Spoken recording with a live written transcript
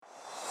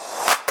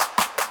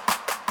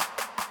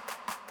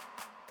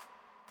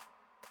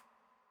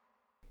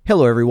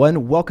Hello,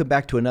 everyone. Welcome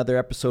back to another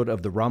episode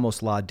of the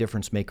Ramos Law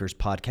Difference Makers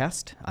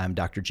podcast. I'm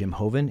Dr. Jim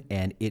Hoven,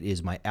 and it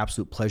is my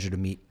absolute pleasure to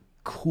meet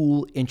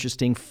cool,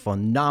 interesting,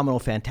 phenomenal,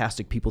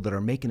 fantastic people that are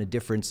making a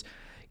difference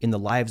in the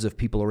lives of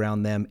people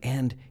around them,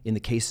 and in the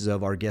cases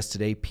of our guests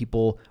today,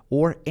 people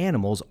or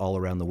animals all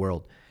around the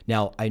world.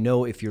 Now, I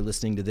know if you're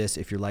listening to this,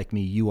 if you're like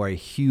me, you are a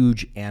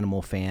huge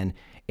animal fan,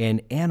 and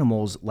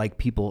animals, like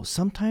people,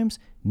 sometimes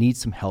need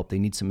some help. They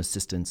need some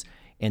assistance.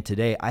 And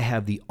today, I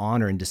have the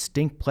honor and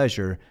distinct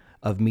pleasure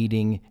of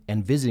meeting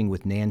and visiting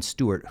with Nan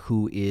Stewart,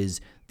 who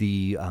is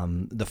the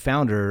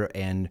founder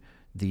and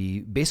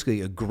basically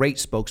a great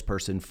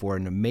spokesperson for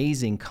an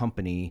amazing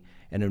company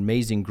and an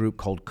amazing group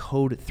called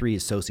Code 3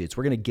 Associates.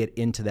 We're going to get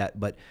into that,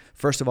 but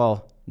first of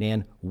all,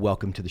 Nan,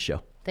 welcome to the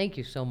show. Thank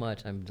you so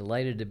much. I'm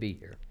delighted to be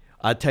here.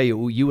 I'll tell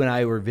you, you and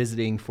I were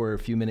visiting for a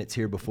few minutes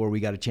here before we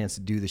got a chance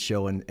to do the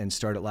show and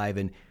start it live,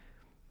 and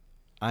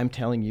I'm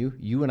telling you,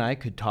 you and I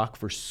could talk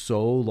for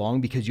so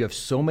long because you have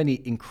so many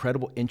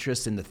incredible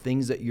interests in the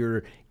things that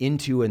you're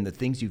into and the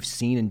things you've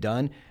seen and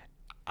done.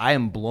 I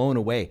am blown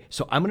away.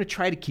 So I'm going to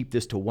try to keep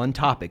this to one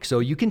topic. So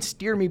you can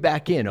steer me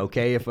back in,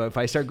 okay? If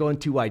I start going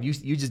too wide, you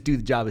just do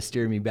the job of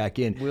steering me back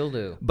in. Will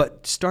do.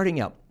 But starting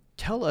out,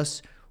 tell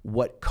us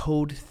what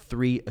Code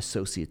 3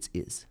 Associates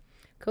is.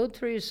 Code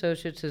 3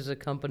 Associates is a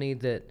company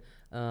that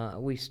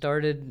we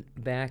started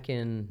back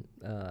in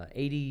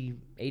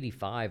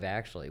 85,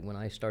 actually, when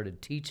I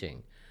started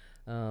teaching.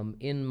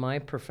 In my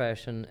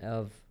profession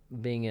of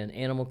being an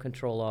animal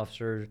control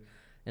officer,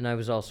 and I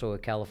was also a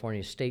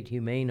California State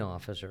Humane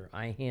Officer,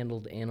 I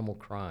handled animal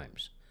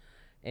crimes.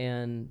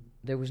 And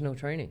there was no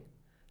training.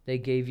 They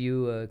gave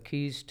you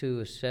keys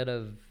to a set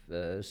of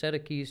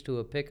keys to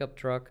a pickup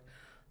truck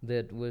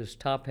that was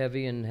top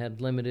heavy and had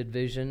limited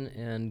vision,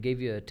 and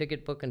gave you a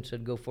ticket book and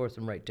said, go forth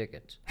and write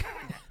tickets.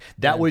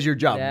 That was your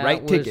job,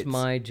 write tickets? That was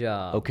my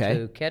job, okay.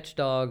 To catch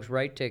dogs,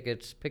 write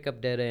tickets, pick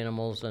up dead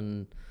animals,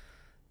 and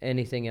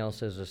anything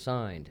else as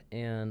assigned.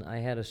 And I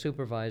had a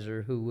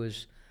supervisor who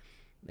was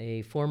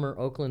a former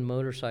Oakland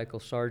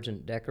motorcycle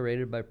sergeant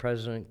decorated by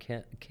President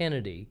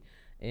Kennedy,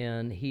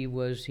 and he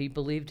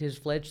believed his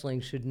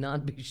fledglings should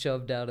not be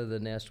shoved out of the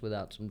nest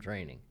without some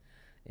training.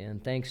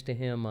 And thanks to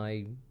him,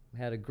 I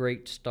had a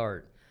great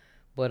start.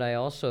 But I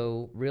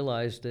also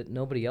realized that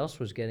nobody else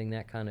was getting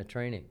that kind of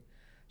training.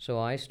 So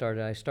I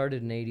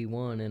started in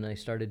 81, and I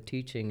started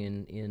teaching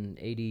in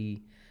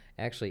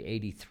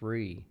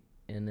 83.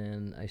 And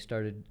then I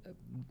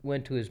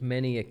went to as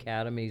many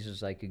academies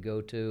as I could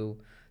go to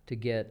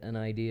get an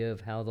idea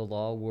of how the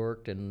law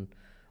worked and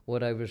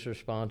what I was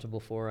responsible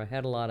for. I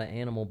had a lot of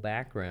animal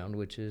background,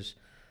 which is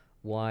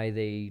why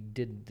they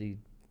did the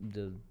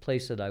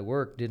place that I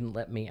worked didn't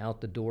let me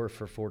out the door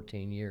for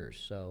 14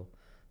 years. So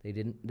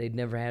they'd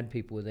never had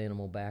people with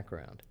animal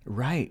background.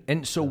 Right.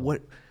 And so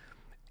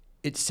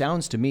it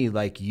sounds to me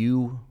like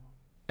you,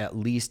 at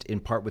least in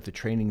part with the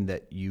training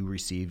that you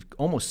received,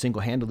 almost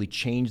single-handedly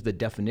changed the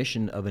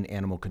definition of an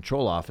animal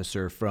control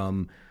officer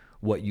from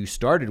what you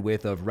started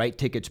with of write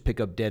tickets,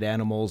 pick up dead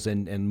animals,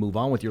 and move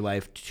on with your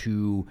life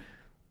to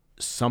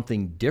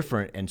something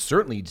different, and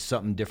certainly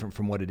something different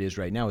from what it is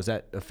right now. Is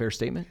that a fair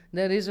statement?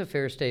 That is a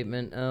fair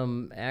statement.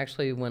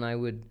 Actually, when I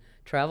would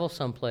travel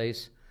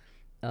someplace,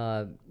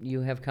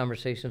 you have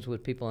conversations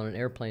with people on an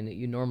airplane that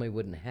you normally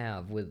wouldn't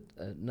have with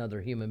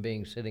another human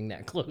being sitting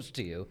that close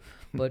to you.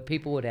 But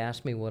people would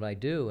ask me what I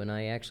do, and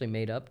I actually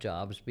made up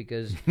jobs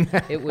because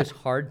it was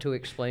hard to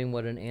explain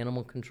what an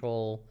animal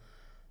control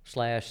 /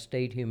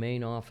 state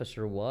humane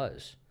officer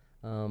was.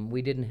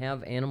 We didn't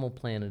have Animal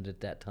Planet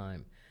at that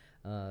time.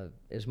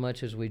 As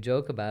much as we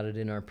joke about it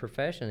in our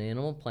profession,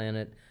 Animal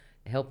Planet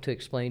helped to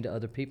explain to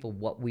other people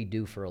what we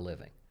do for a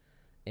living.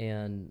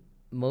 And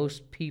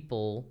most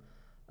people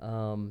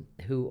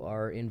who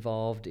are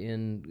involved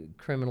in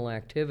criminal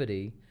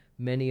activity,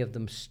 many of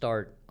them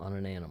start on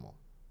an animal.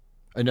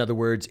 In other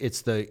words,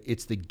 it's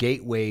the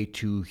gateway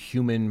to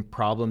human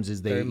problems.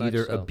 Is they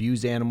either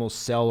abuse animals,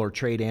 sell or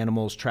trade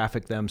animals,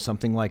 traffic them,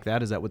 something like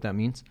that? Is that what that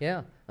means?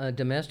 Yeah.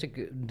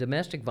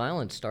 Domestic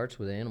violence starts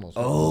with animals.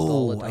 Oh,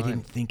 all the time. I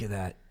didn't think of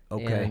that.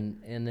 Okay.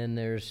 And then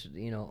there's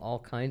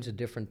all kinds of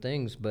different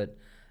things, but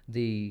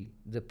the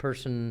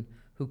person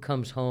who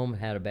comes home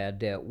had a bad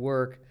day at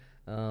work,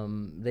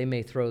 they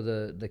may throw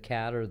the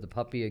cat or the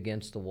puppy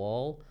against the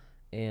wall,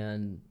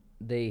 and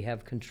they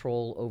have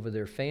control over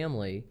their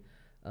family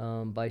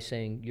by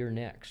saying you're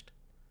next.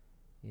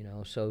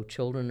 So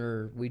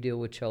we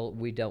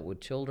dealt with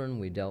children,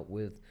 we dealt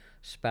with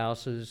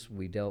spouses,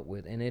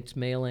 and it's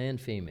male and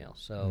female.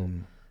 So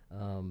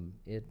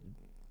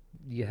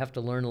you have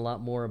to learn a lot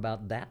more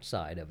about that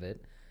side of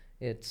it.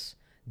 It's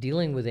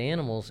dealing with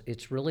animals.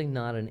 It's really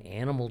not an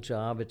animal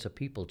job, it's a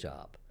people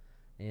job.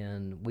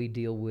 And we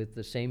deal with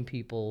the same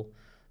people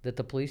that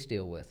the police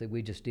deal with.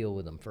 We just deal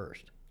with them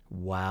first.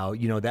 Wow.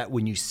 That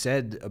when you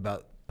said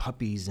about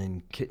puppies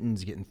and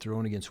kittens getting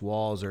thrown against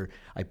walls, or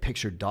I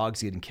picture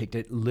dogs getting kicked,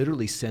 it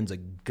literally sends a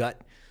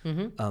gut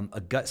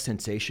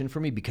sensation for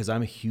me because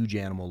I'm a huge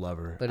animal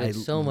lover. But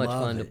it's so much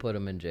fun to put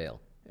them in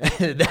jail.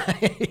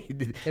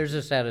 There's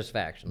a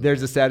satisfaction.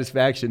 There's a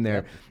satisfaction there.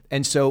 Yep.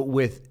 And so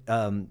with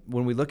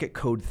when we look at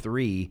Code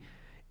 3,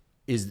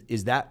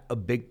 is that a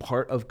big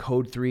part of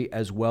Code 3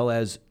 as well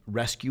as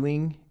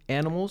rescuing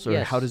animals, or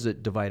yes. How does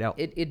it divide out?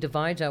 It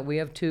divides out. We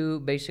have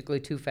basically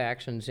two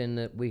factions in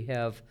that we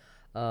have,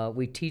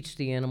 we teach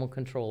the animal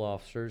control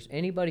officers,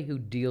 anybody who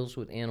deals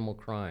with animal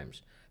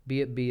crimes,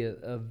 be it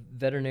a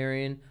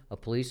veterinarian, a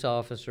police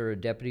officer, a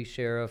deputy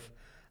sheriff,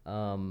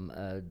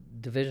 a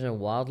division of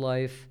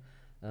wildlife,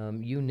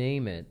 you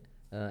name it,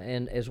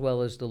 and as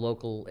well as the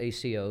local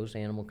ACOs,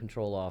 animal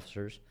control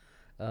officers.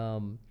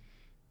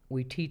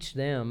 We teach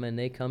them, and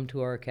they come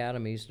to our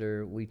academies.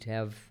 We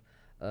have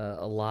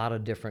a lot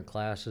of different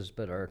classes,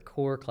 but our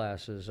core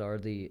classes are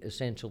the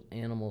Essential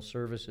Animal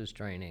Services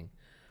Training,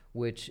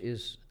 which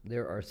is,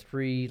 there are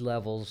 3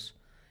 levels.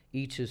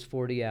 Each is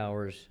 40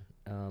 hours,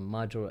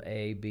 Module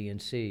A, B,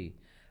 and C.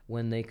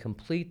 When they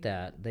complete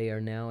that, they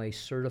are now a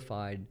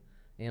certified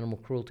animal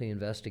cruelty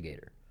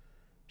investigator.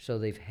 So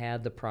they've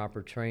had the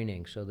proper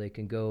training, so they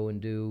can go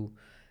and do,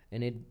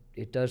 and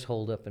it does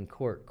hold up in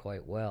court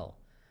quite well.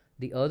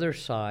 The other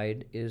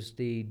side is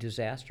the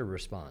disaster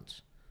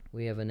response.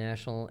 We have a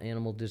National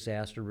Animal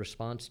Disaster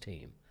Response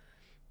Team,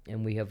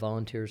 and we have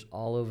volunteers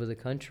all over the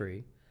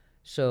country.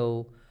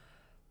 So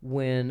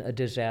when a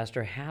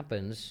disaster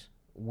happens,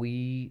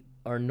 we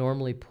are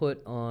normally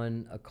put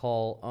on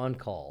on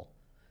call,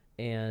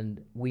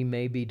 and we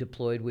may be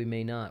deployed, we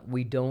may not.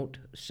 We don't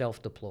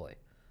self-deploy.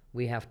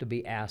 We have to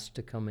be asked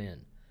to come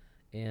in.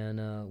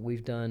 And we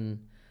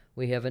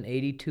have an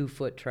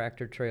 82-foot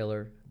tractor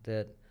trailer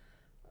that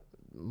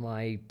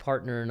my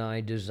partner and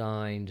I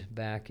designed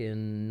back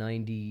in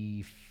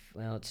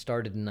it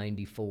started in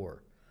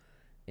 94.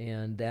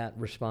 And that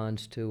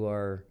responds to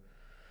our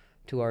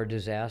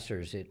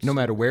disasters. No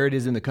matter where it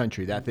is in the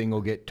country, that thing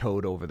will get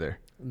towed over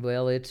there.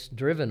 Well, it's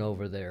driven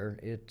over there.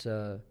 It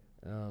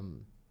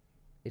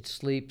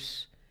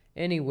sleeps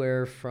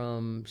anywhere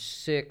from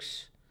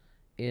 6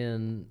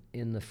 in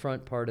the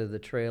front part of the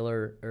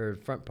trailer, or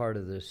front part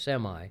of the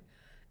semi,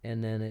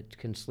 and then it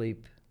can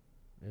sleep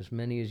as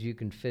many as you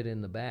can fit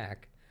in the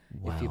back.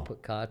 Wow. If you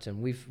put cots in.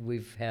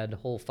 We've had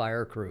whole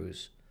fire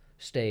crews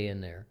stay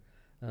in there,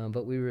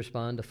 but we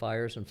respond to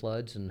fires and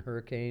floods and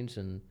hurricanes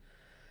and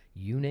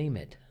you name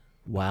it.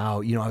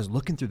 Wow. I was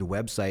looking through the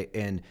website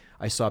and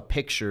I saw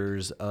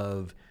pictures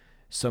of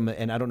some,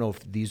 and I don't know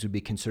if these would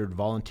be considered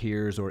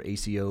volunteers or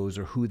ACOs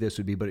or who this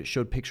would be, but it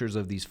showed pictures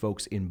of these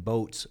folks in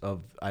boats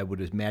of, I would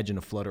imagine,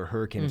 a flood or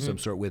hurricane of some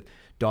sort, with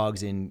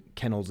dogs in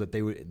kennels that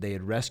they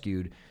had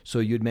rescued. So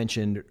you'd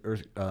mentioned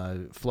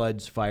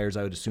floods, fires,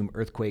 I would assume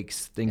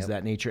earthquakes, things of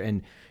that nature.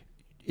 And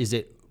is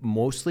it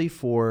mostly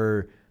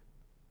for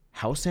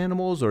house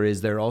animals, or is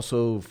there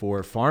also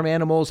for farm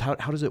animals? How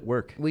does it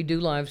work? We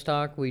do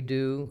livestock. We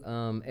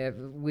do.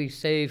 We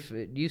save,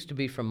 it used to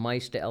be from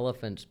mice to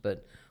elephants,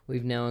 but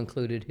we've now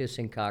included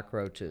hissing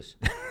cockroaches.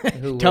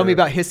 Tell me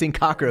about hissing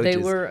cockroaches.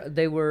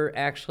 They were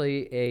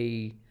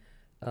actually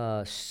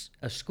a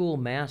school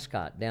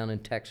mascot down in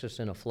Texas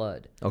in a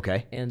flood.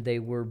 Okay. And they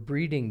were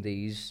breeding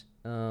these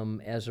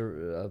as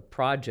a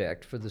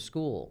project for the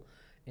school.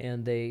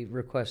 And they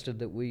requested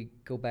that we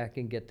go back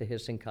and get the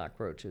hissing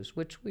cockroaches,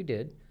 which we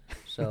did.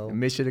 So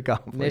mission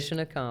accomplished. Mission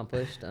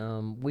accomplished.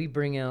 We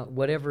bring out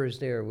whatever is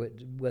there,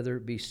 whether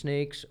it be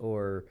snakes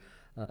or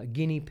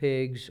guinea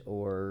pigs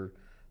or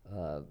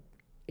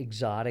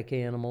exotic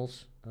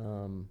animals.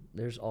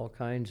 There's all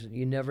kinds.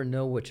 You never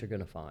know what you're going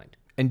to find.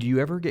 And do you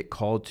ever get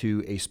called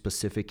to a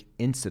specific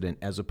incident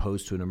as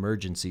opposed to an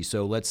emergency?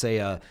 So let's say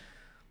a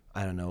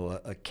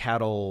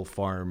cattle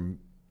farm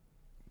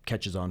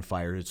catches on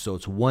fire. So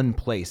it's one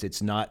place.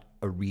 It's not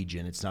a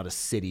region. It's not a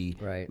city.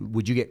 Right.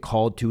 Would you get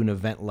called to an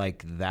event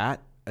like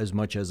that as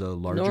much as a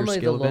larger Normally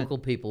scale the event? local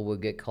people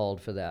would get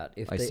called for that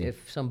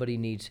if somebody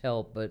needs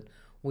help. But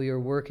we are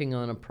working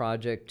on a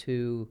project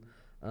to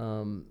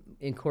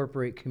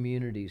incorporate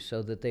communities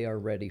so that they are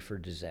ready for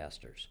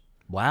disasters.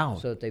 Wow.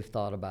 So that they've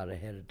thought about it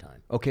ahead of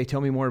time. Okay,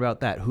 tell me more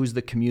about that. Who's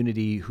the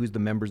community? Who's the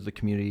members of the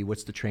community?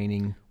 What's the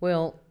training?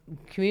 Well,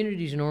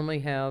 communities normally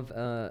have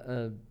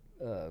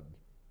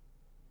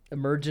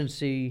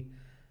emergency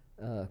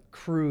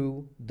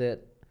crew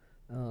that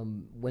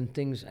when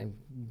things, I'm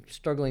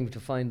struggling to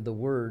find the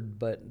word,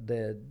 but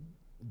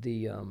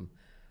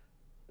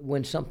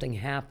when something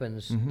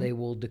happens, they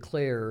will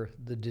declare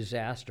the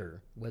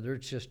disaster, whether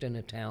it's just in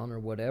a town or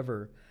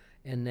whatever,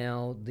 and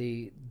now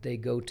they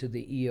go to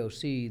the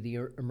EOC, the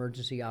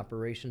Emergency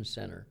Operations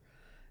Center,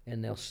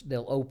 and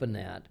they'll open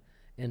that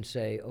and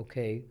say,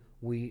 okay,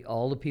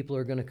 all the people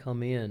are going to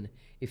come in.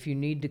 If you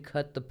need to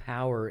cut the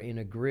power in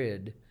a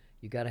grid,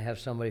 you got to have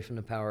somebody from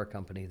the power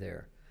company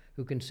there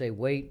who can say,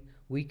 wait,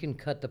 we can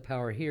cut the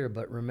power here,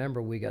 but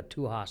remember we got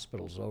 2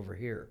 hospitals over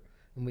here,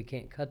 and we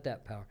can't cut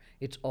that power.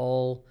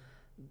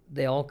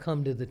 They all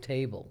come to the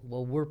table.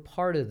 Well, we're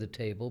part of the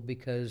table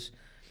because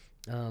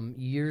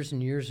years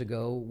and years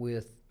ago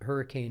with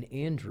Hurricane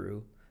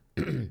Andrew,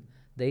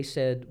 they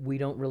said we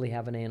don't really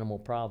have an animal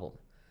problem.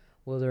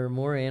 Well, there are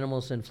more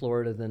animals in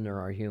Florida than there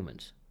are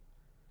humans.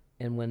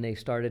 And when they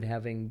started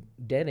having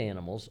dead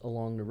animals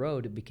along the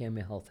road, it became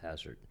a health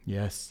hazard.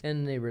 Yes.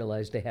 And they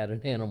realized they had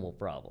an animal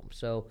problem.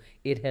 So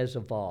it has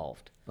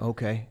evolved.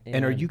 Okay.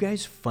 And are you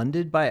guys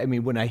funded by, I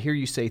mean, when I hear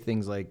you say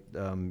things like,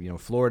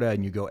 Florida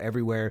and you go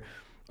everywhere,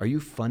 are you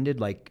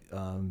funded like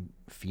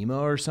FEMA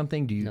or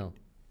something? No.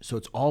 So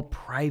it's all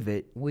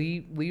private.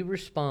 We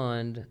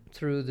respond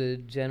through the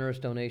generous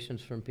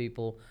donations from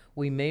people.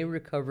 We may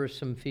recover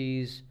some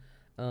fees,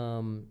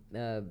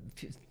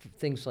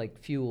 things like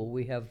fuel.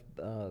 We have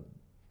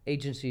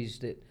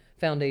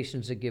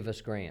foundations that give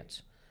us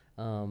grants,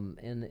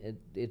 and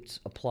it's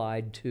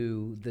applied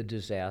to the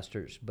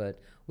disasters.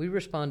 But we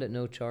respond at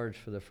no charge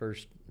for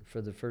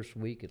the first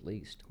week at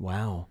least.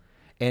 Wow.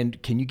 And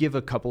can you give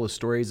a couple of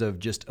stories of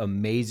just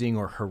amazing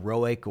or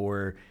heroic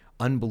or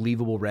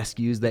unbelievable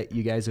rescues that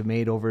you guys have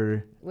made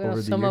over the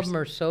years? Some of them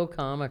are so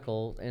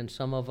comical, and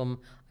some of them,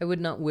 I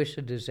would not wish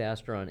a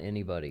disaster on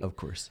anybody. Of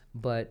course.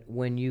 But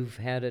when you've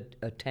had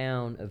a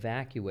town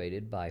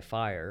evacuated by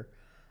fire,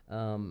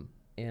 and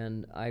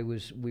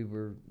we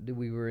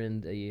were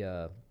in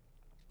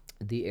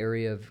the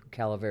area of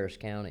Calaveras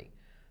County.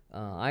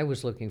 I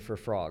was looking for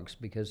frogs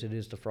because it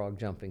is the frog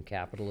jumping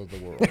capital of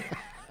the world.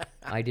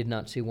 I did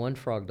not see one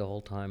frog the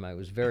whole time. I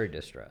was very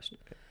distressed.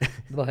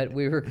 But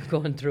we were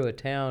going through a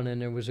town,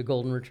 and there was a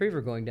golden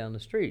retriever going down the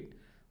street.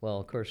 Well,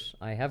 of course,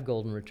 I have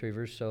golden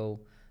retrievers, so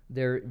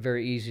they're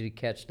very easy to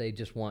catch. They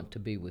just want to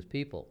be with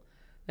people.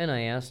 And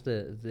I asked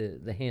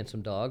the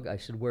handsome dog, I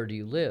said, "Where do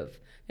you live?"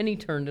 And he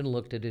turned and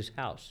looked at his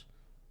house.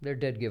 They're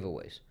dead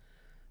giveaways.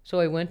 So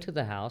I went to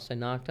the house. I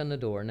knocked on the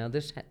door. Now,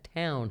 this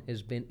town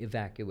has been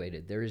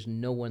evacuated. There is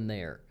no one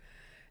there.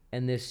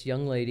 And this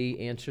young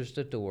lady answers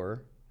the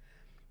door.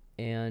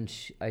 And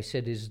I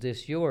said, "Is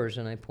this yours?"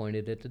 And I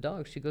pointed at the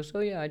dog. She goes,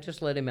 "Oh, yeah, I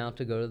just let him out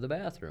to go to the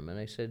bathroom." And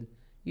I said,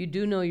 "You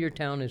do know your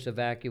town is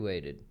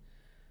evacuated."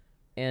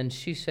 And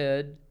she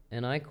said,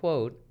 and I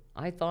quote,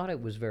 "I thought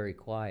it was very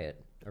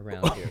quiet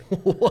around here."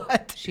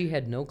 What? She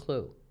had no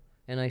clue.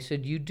 And I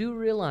said, "You do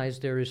realize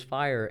there is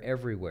fire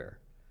everywhere?"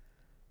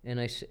 And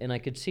I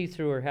could see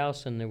through her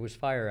house, and there was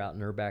fire out in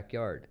her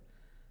backyard.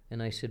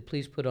 And I said,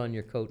 "Please put on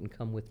your coat and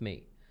come with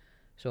me."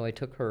 So I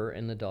took her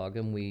and the dog,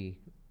 and we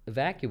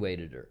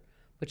evacuated her.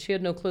 But she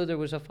had no clue there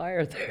was a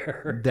fire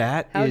there.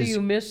 How do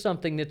you miss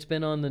something that's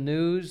been on the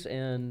news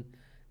and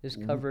is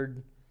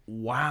covered?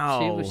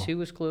 Wow. She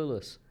was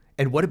clueless.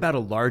 And what about a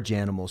large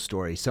animal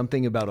story?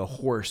 Something about a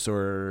horse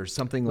or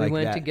something like that?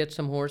 We went to get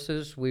some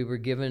horses. We were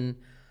given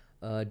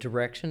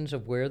directions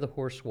of where the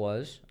horse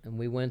was, and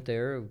we went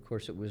there. Of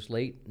course, it was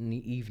late in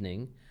the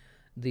evening.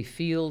 The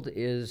field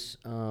is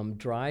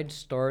dried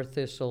star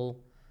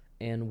thistle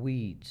and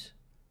weeds,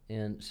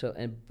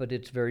 but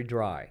it's very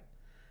dry.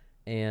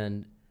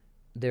 And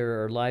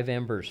there are live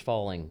embers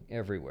falling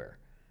everywhere.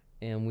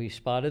 And we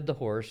spotted the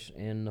horse,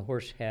 and the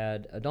horse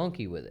had a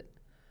donkey with it.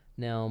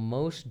 Now,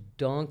 most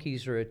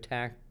donkeys are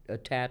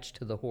attached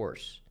to the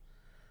horse.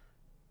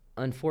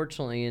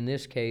 Unfortunately, in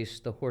this case,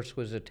 the horse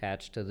was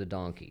attached to the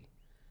donkey.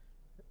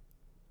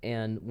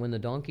 And when the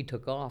donkey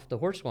took off, the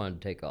horse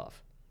wanted to take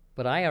off.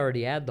 But I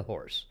already had the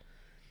horse.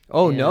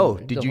 Oh, no.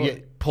 Did you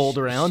get pulled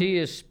around? She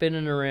is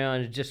spinning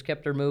around. It just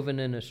kept her moving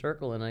in a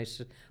circle. And I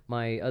said,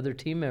 my other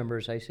team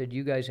members, I said,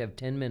 "You guys have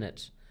 10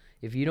 minutes.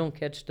 If you don't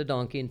catch the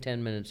donkey in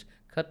 10 minutes,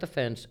 cut the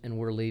fence, and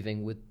we're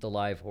leaving with the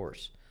live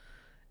horse."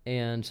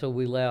 And so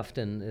we left,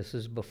 and this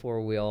is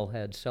before we all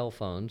had cell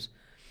phones.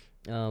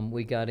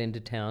 We got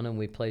into town, and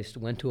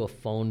went to a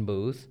phone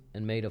booth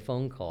and made a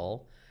phone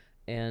call.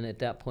 And at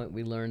that point,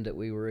 we learned that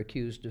we were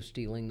accused of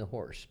stealing the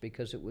horse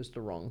because it was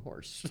the wrong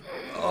horse.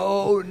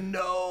 Oh,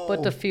 no.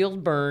 But the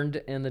field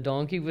burned, and the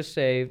donkey was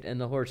saved, and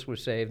the horse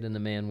was saved, and the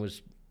man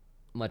was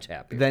much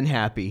happier. Then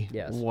happy.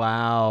 Yes.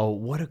 Wow.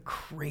 What a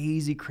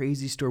crazy,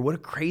 crazy story. What a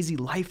crazy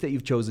life that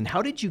you've chosen.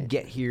 How did you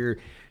get here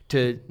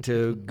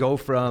to go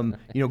from,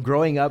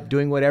 growing up,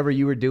 doing whatever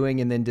you were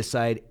doing, and then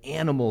decide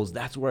animals,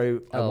 that's where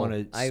I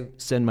want to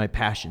send my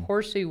passion?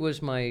 Horsey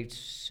was my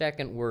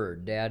second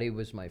word. Daddy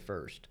was my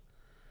first.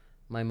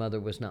 My mother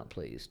was not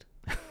pleased.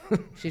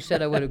 She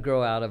said I would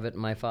grow out of it,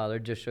 and my father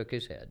just shook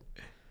his head.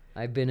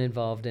 I've been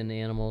involved in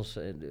animals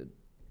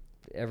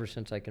ever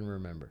since I can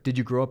remember. Did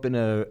you grow up on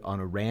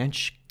a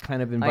ranch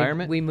kind of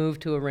environment? We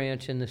moved to a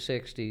ranch in the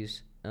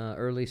 60s,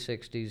 early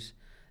 60s,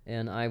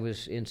 and I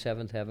was in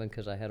seventh heaven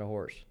because I had a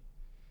horse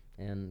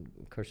and,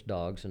 of course,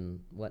 dogs and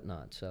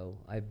whatnot. So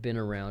I've been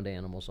around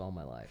animals all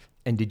my life.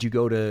 And did you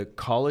go to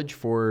college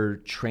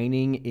for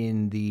training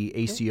in the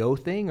ACO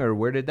thing, or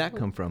where did that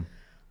come from?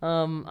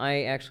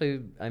 I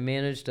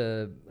managed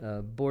a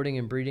boarding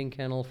and breeding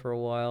kennel for a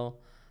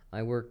while.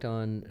 I worked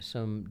on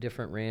some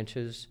different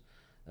ranches,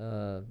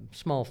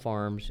 small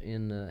farms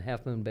in the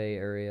Half Moon Bay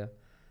area,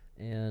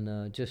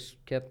 and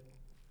just kept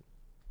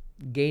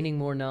gaining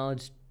more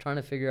knowledge, trying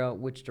to figure out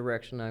which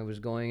direction I was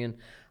going in.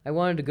 I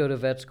wanted to go to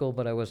vet school,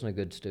 but I wasn't a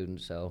good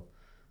student, so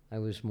I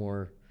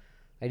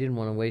didn't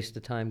want to waste the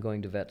time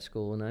going to vet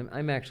school, and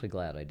I'm actually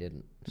glad I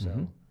didn't. So.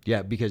 Mm-hmm.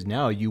 Yeah, because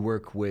now you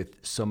work with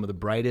some of the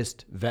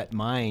brightest vet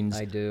minds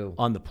I do.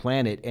 on the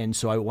planet, and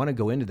so I want to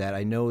go into that.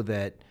 I know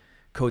that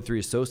Code 3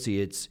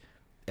 Associates,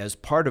 as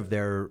part of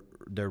their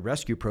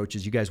rescue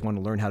approaches, you guys want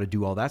to learn how to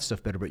do all that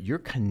stuff better, but you're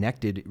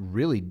connected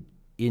really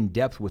in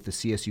depth with the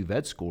CSU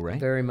Vet School, right?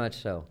 Very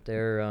much so.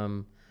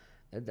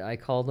 I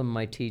call them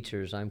my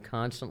teachers. I'm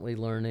constantly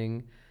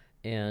learning,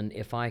 and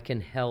if I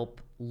can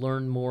help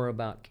learn more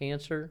about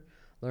cancer,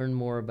 learn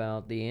more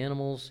about the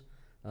animals,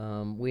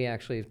 we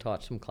actually have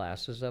taught some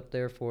classes up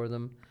there for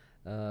them.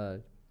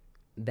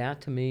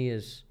 That to me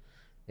is,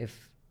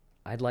 if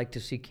I'd like to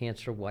see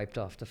cancer wiped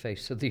off the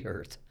face of the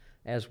earth,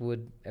 as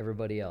would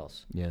everybody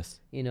else. Yes.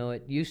 You know,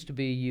 it used to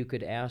be you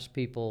could ask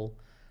people,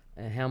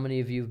 how many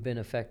of you have been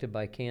affected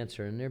by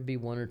cancer? And there'd be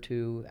one or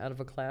two out of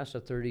a class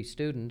of 30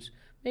 students,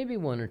 maybe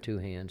one or two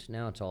hands.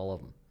 Now it's all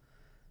of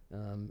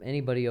them.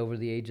 Anybody over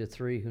the age of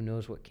 3 who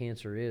knows what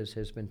cancer is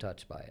has been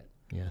touched by it.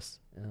 Yes.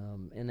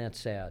 And that's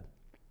sad.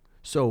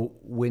 So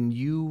when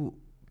you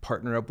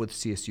partner up with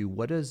CSU,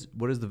 what does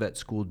the vet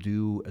school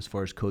do as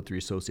far as Code 3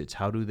 Associates?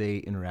 How do they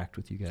interact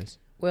with you guys?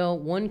 Well,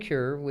 One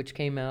Cure, which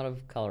came out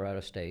of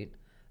Colorado State,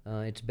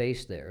 it's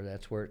based there.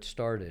 That's where it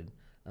started.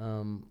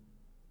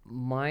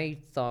 My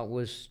thought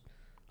was,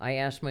 I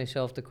asked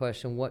myself the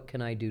question, what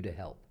can I do to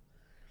help?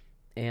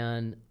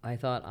 And I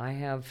thought, I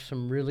have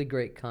some really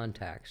great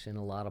contacts in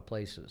a lot of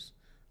places.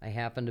 I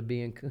happen to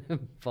be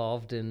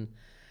involved in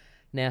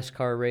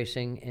NASCAR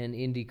racing and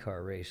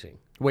IndyCar racing.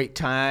 Wait,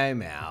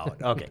 time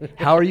out. Okay.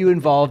 How are you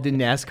involved in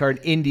NASCAR and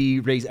Indy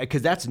racing?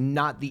 Because that's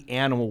not the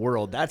animal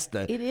world. That's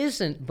the... It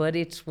isn't, but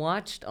it's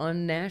watched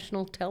on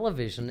national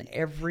television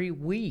every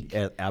week.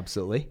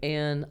 Absolutely.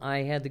 And I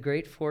had the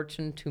great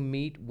fortune to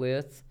meet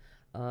with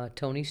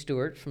Tony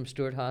Stewart from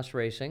Stewart Haas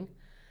Racing,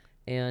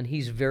 and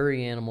he's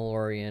very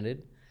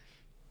animal-oriented.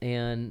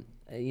 And,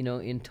 you know,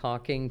 in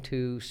talking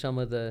to some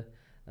of the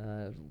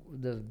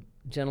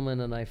gentlemen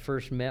that I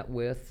first met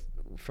with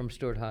from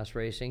Stewart Haas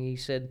Racing, he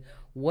said,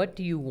 what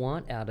do you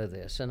want out of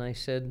this? And I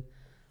said,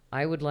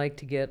 I would like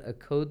to get a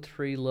Code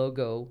 3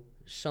 logo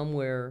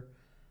somewhere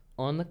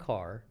on the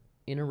car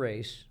in a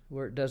race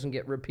where it doesn't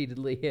get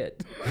repeatedly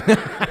hit.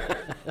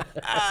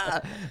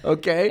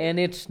 Okay. And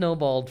it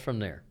snowballed from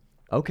there.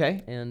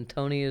 Okay. And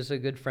Tony is a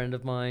good friend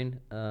of mine.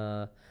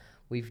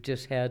 We've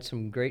just had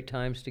some great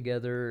times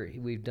together.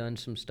 We've done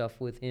some stuff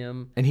with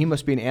him. And he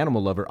must be an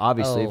animal lover,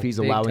 obviously, if he's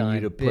allowing you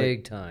to play.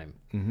 Big time.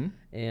 Mm-hmm.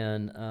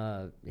 And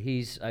I've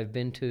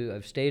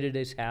stayed at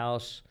his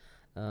house.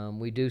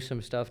 We do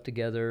some stuff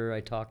together.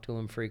 I talk to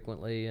him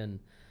frequently, and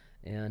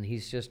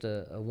he's just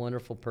a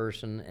wonderful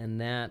person.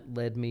 And that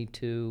led me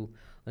to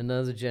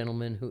another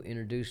gentleman who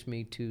introduced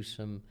me to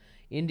some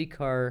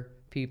IndyCar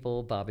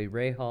people, Bobby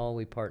Rahal.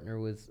 We partner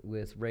with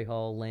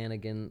Rahal,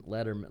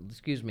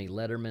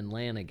 Letterman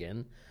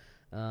Lanigan.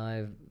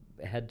 I've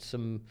had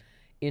some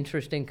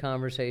interesting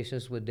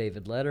conversations with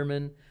David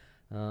Letterman,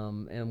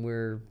 and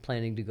we're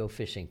planning to go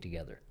fishing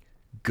together.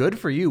 Good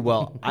for you.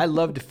 Well, I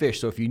love to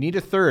fish, so if you need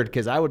a third,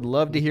 because I would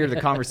love to hear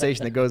the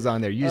conversation that goes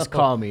on there, you just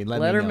call me and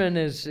let Letterman me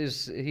know.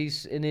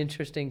 he's an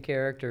interesting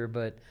character,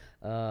 but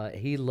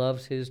he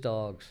loves his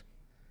dogs,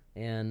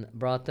 and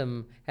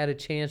had a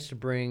chance to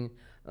bring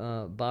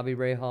Bobby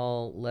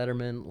Rahal,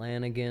 Letterman,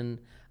 Lanigan,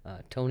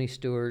 Tony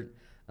Stewart,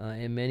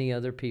 and many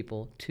other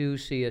people to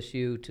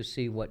CSU to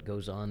see what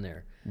goes on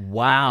there.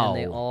 Wow.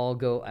 And they all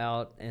go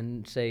out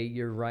and say,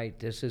 you're right,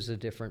 this is a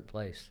different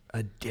place.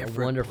 A different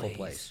wonderful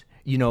place.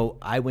 You know,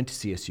 I went to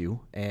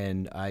CSU,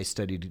 and I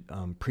studied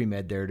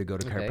pre-med there to go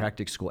to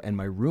chiropractic school. And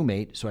my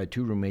roommate, so I had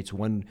two roommates.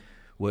 One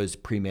was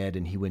pre-med,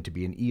 and he went to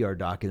be an ER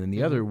doc, and then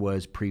the other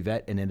was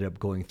pre-vet and ended up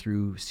going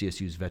through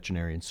CSU's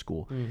veterinarian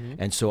school.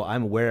 And so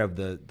I'm aware of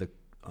the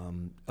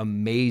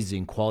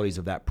amazing qualities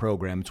of that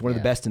program. It's one of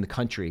the best in the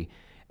country.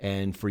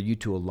 And for you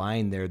to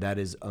align there, that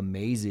is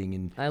amazing.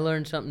 And I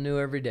learn something new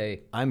every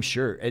day. I'm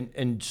sure.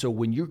 And so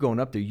when you're going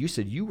up there, you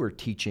said you were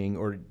teaching,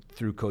 or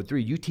through Code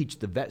 3, you teach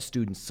the vet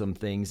students some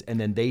things, and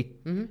then they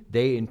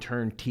in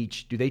turn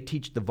teach. Do they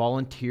teach the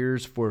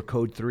volunteers for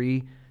Code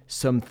 3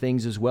 some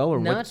things as well?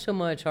 Or Not so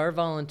much. Our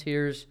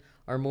volunteers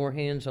are more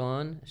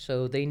hands-on,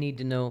 so they need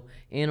to know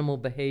animal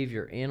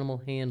behavior,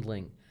 animal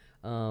handling,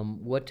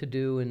 what to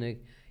do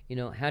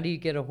how do you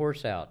get a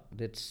horse out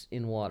that's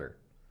in water?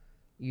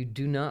 You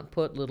do not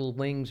put little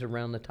wings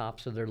around the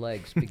tops of their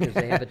legs because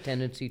they have a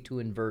tendency to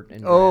invert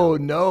and drown. Oh,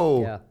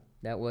 no. Yeah,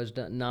 that was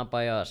done, not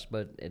by us,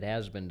 but it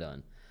has been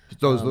done.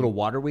 Those little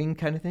water wing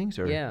kind of things?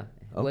 Or? Yeah.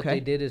 Okay. What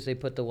they did is they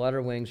put the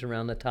water wings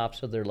around the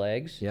tops of their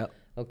legs. Yep.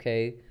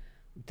 Okay.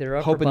 Their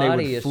upper Hoping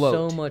body they would is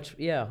float. so much,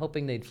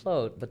 hoping they'd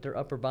float, but their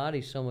upper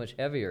body's so much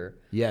heavier.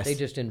 Yes. They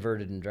just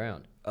inverted and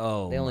drowned.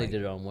 Oh, they only my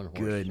did it on one horse.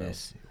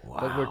 goodness. So. Wow.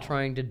 But we're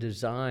trying to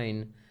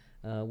design.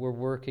 We're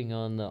working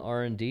on the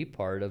R&D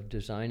part of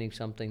designing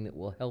something that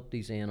will help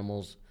these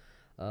animals,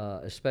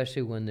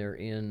 especially when they're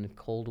in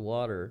cold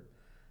water.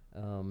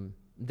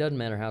 Doesn't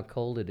matter how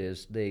cold it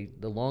is. The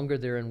longer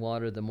they're in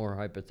water, the more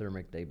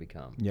hypothermic they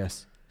become.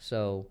 Yes.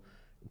 So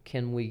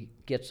can we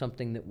get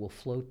something that will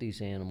float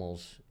these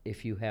animals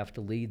if you have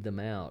to lead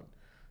them out?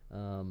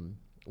 At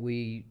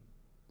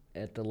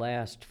the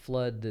last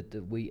flood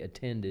that we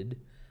attended,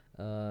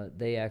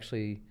 they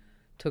actually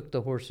took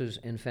the horses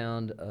and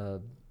found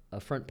a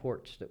front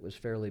porch that was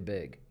fairly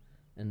big,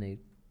 and they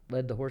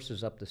led the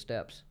horses up the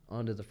steps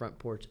onto the front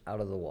porch out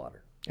of the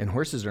water. And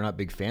horses are not a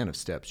big fan of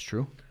steps,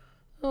 true?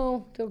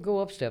 Oh, they'll go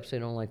up steps. They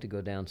don't like to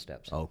go down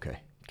steps. Okay.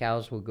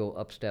 Cows will go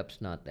up steps,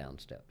 not down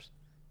steps.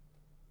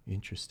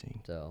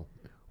 Interesting. So,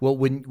 well,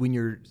 when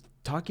you're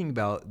talking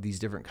about these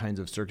different kinds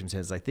of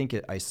circumstances, I think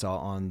I saw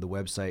on the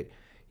website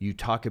you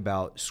talk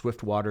about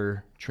swift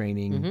water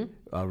training,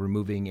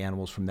 removing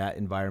animals from that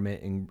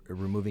environment and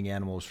removing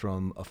animals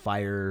from a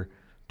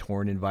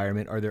fire-torn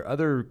environment. Are there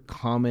other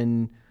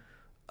common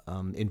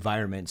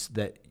environments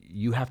that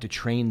you have to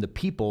train the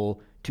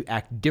people to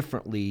act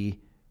differently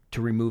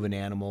to remove an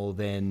animal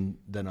than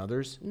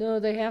others? no,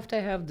 they have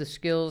to have the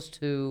skills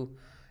to.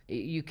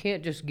 You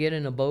can't just get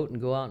in a boat and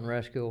go out and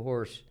rescue a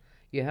horse.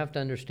 You have to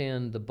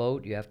understand the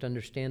boat. You have to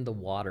understand the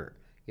water.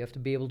 You have to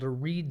be able to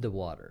read the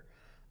water.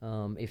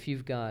 If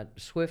you've got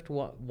swift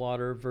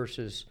water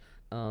versus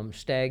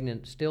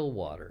stagnant, still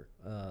water,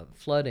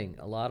 flooding,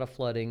 a lot of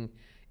flooding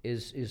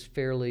is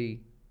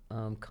fairly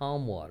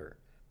calm water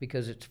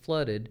because it's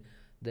flooded.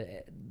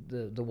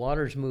 The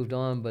water's moved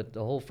on, but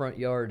the whole front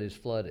yard is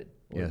flooded,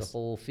 or the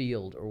whole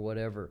field, or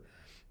whatever.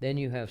 Then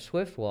you have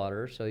swift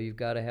water, so you've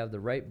got to have the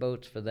right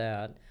boats for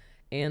that,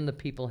 and the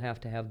people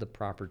have to have the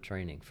proper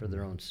training for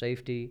their own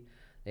safety.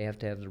 They have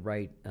to have the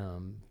right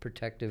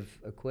protective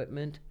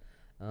equipment.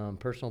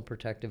 Personal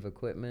protective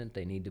equipment.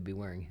 They need to be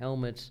wearing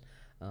helmets,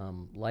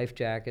 life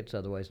jackets,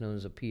 otherwise known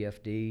as a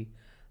PFD.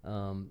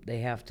 They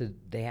have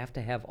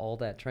to have all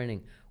that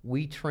training.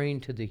 We train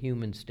to the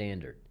human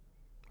standard,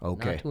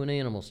 not to an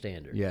animal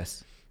standard.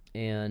 Yes.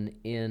 And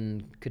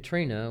in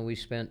Katrina, we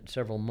spent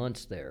several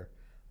months there.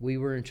 We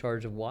were in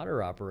charge of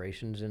water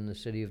operations in the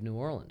city of New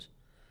Orleans.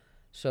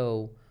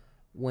 So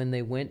when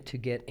they went to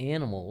get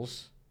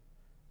animals,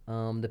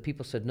 the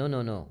people said,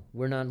 no,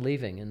 we're not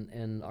leaving.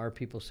 And our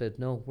people said,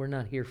 no, we're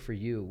not here for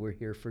you. We're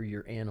here for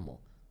your animal.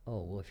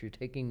 Oh, well, if you're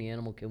taking the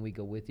animal, can we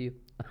go with you?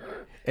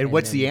 And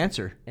what's the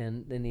answer?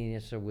 And then the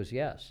answer was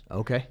yes.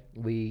 Okay.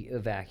 We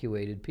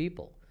evacuated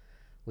people.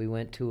 We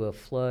went to a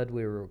flood.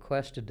 We were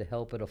requested to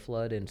help at a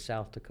flood in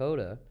South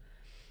Dakota.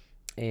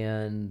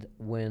 And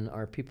when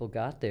our people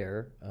got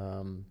there,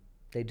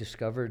 they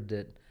discovered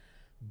that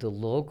the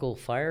local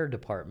fire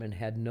department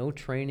had no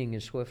training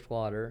in swift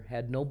water,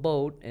 had no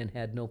boat, and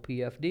had no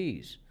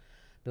PFDs.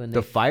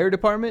 The fire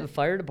department? The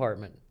fire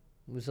department.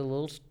 It was a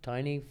little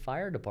tiny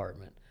fire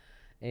department.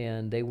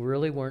 And they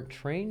really weren't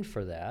trained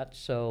for that,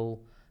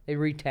 so they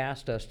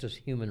retasked us to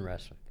human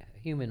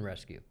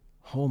rescue.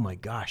 Oh, my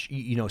gosh.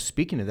 You know,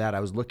 speaking of that,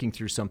 I was looking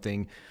through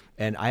something,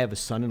 and I have a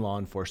son in law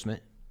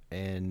enforcement,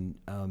 and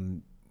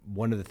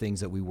one of the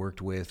things that we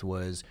worked with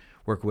was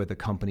work with a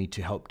company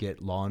to help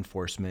get law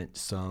enforcement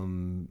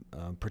some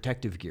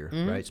protective gear,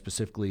 right?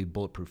 Specifically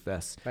bulletproof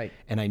vests. Right.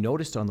 And I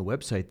noticed on the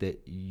website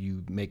that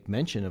you make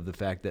mention of the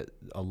fact that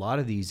a lot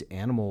of these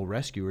animal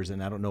rescuers,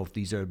 and I don't know if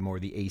these are more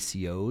the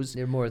ACOs.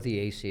 They're more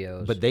the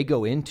ACOs. But they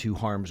go into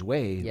harm's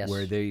way Yes.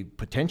 where they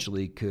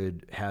potentially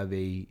could have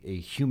a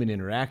human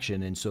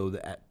interaction. And so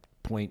that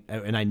point,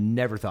 and I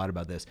never thought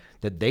about this,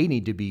 that they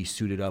need to be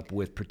suited up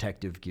with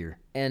protective gear.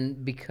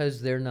 And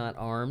because they're not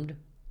armed,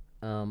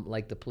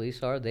 like the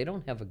police are, they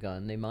don't have a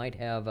gun. They might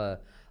have a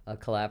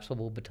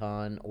collapsible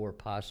baton or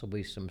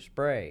possibly some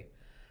spray,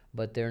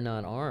 but they're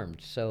not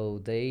armed. So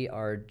they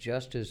are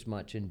just as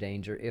much in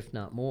danger, if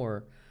not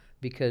more,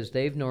 because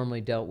they've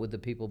normally dealt with the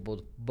people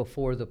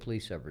before the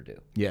police ever do.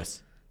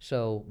 Yes.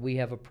 So we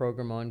have a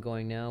program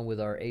ongoing now with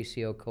our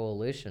ACO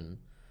Coalition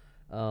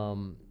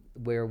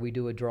where we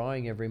do a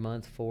drawing every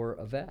month for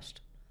a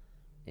vest.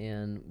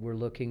 And we're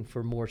looking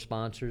for more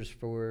sponsors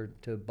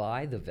to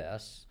buy the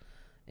vests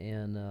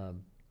and,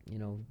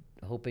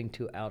 hoping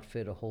to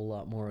outfit a whole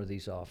lot more of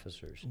these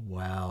officers.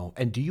 Wow.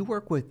 And do you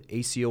work with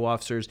ACO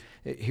officers?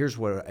 Here's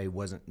what I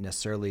wasn't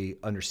necessarily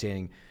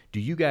understanding. Do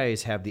you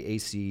guys have the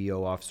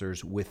ACO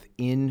officers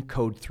within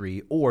Code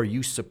 3, or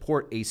you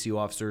support ACO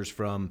officers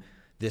from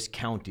this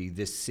county,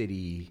 this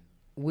city?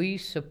 We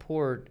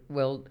support,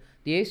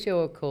 the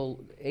ACO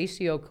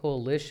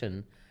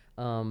Coalition,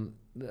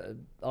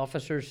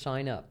 officers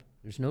sign up.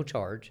 There's no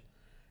charge.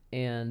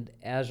 And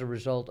as a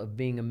result of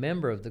being a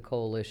member of the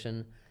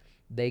coalition,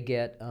 they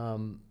get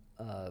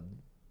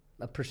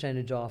a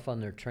percentage off on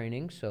their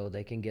training, so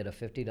they can get a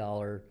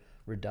 $50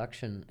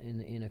 reduction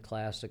in a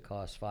class that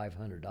costs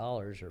 $500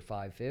 or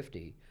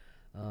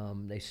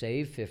 $550. They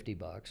save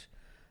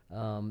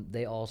 $50.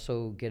 They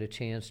also get a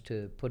chance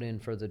to put in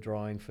for the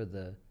drawing for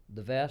the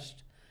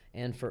vest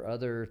and for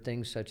other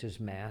things such as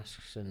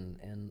masks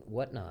and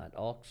whatnot,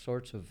 all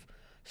sorts of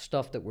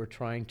stuff that we're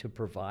trying to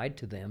provide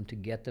to them to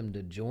get them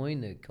to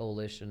join the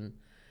coalition,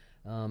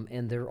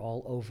 and they're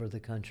all over the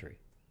country.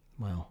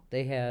 Wow.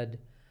 They had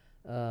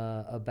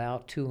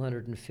about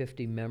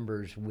 250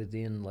 members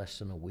within less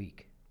than a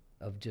week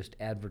of just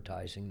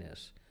advertising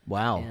this.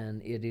 Wow.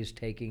 And it's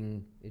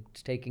taking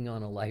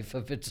on a life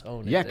of its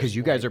own. Yeah, because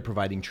you guys are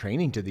providing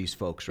training to these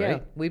folks, right? Yeah,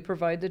 we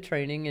provide the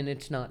training, and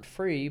it's not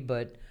free,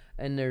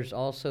 and there's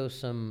also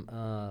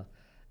some,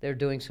 they're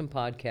doing some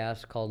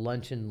podcasts called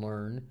Lunch and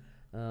Learn,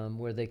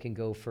 where they can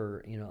go for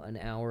an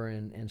hour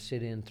and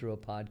sit in through a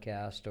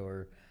podcast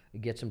or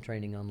get some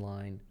training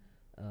online.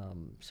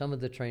 Some of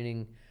the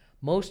training,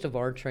 most of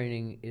our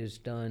training is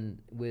done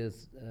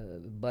with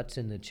butts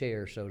in the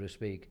chair, so to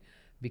speak,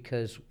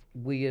 because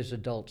we as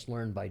adults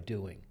learn by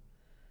doing.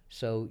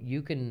 So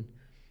you can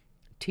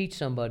teach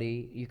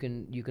somebody, you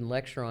can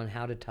lecture on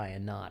how to tie a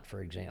knot,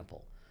 for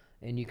example,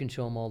 and you can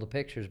show them all the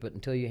pictures, but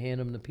until you hand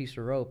them the piece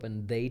of rope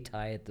and they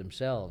tie it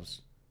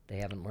themselves, they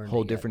haven't learned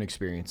Whole it different yet.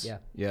 experience. Yeah.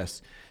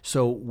 Yes.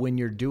 So when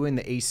you're doing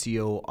the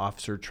ACO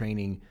officer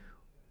training,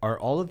 are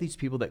all of these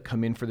people that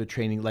come in for the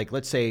training, like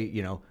let's say,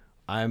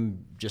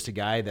 I'm just a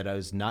guy that I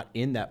was not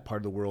in that part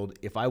of the world.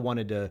 If I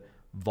wanted to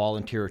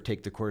volunteer or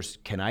take the course,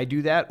 can I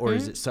do that? Or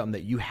is it something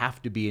that you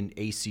have to be an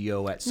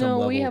ACO at some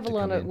level? No, we have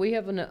in? we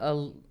have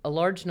a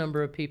large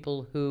number of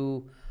people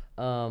who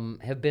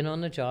have been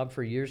on the job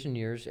for years and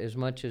years, as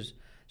much as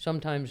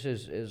sometimes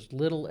as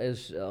little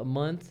as a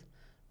month,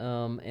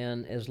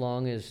 and as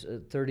long as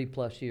 30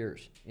 plus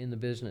years in the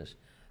business.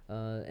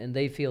 And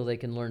they feel they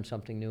can learn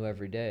something new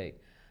every day.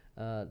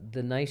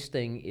 The nice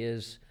thing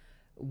is,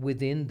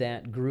 within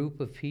that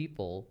group of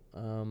people,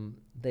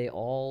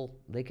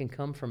 they can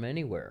come from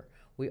anywhere.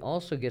 We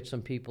also get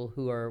some people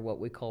who are what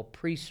we call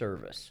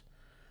pre-service.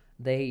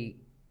 They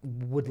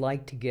would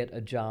like to get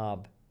a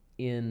job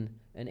in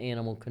an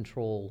animal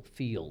control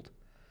field.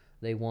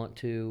 They want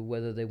to,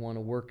 whether they want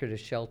to work at a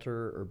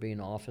shelter or be an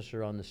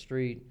officer on the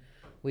street.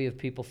 We have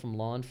people from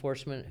law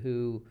enforcement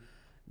who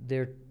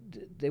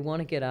they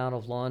want to get out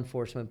of law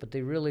enforcement, but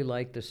they really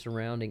like the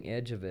surrounding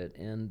edge of it,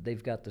 and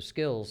they've got the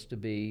skills to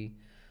be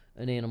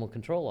an animal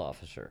control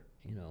officer.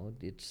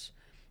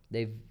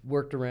 They've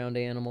worked around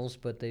animals,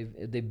 but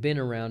they've been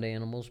around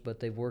animals, but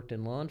they've worked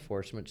in law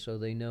enforcement, so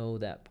they know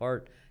that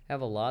part.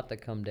 Have a lot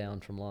that come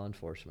down from law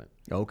enforcement.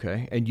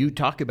 Okay, and you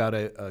talk about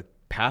a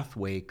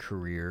pathway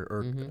career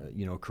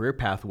or career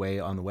pathway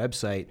on the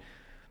website.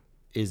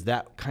 Is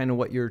that kind of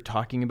what you're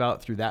talking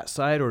about through that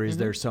side, or is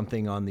there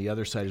something on the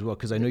other side as well?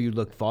 Because I know you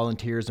look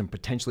volunteers and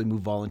potentially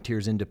move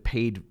volunteers into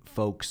paid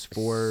folks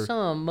for...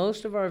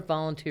 Most of our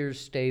volunteers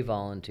stay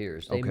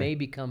volunteers. They Okay. may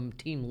become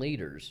team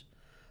leaders,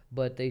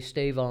 but they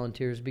stay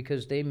volunteers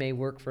because they may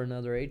work for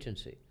another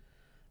agency.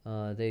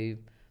 They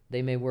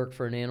may work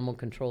for an animal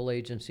control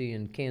agency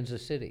in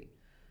Kansas City,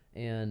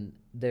 and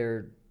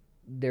their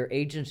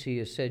agency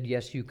has said,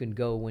 yes, you can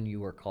go when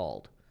you are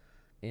called.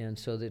 And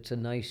so it's a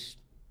nice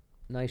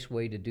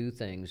way to do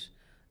things,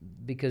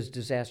 because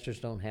disasters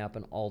don't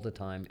happen all the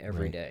time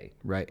every day.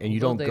 Right, and Although you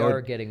don't they go...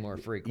 are getting more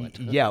frequent.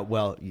 Yeah,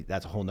 well,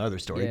 that's a whole nother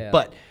story. Yeah.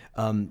 But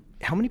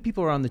how many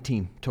people are on the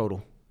team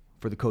total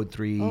for the Code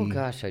 3 Oh,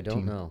 gosh, I don't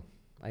team? know.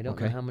 I don't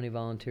know how many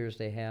volunteers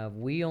they have.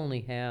 We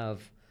only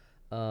have,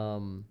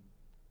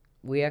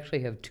 we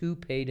actually have 2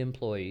 paid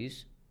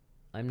employees.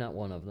 I'm not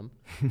one of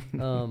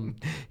them.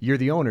 You're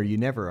the owner. You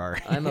never are.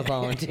 I'm a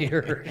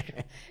volunteer.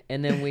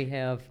 And then we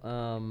have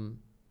 1,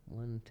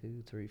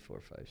 2, 3,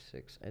 4, 5,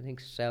 6, I think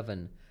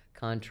 7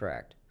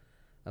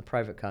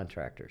 private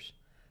contractors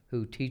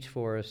who teach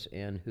for us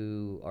and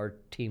who are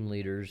team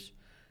leaders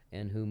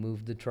and who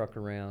move the truck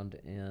around,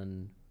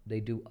 and they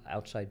do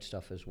outside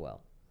stuff as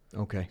well.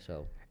 Okay.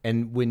 So.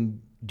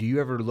 And do you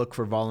ever look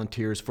for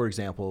volunteers? For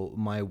example,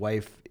 my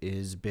wife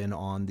has been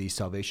on the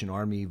Salvation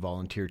Army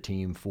volunteer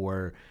team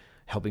for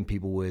helping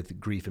people with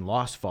grief and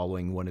loss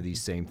following one of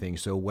these same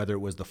things. So whether it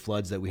was the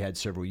floods that we had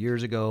several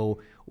years ago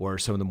or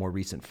some of the more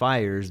recent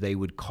fires, they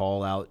would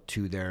call out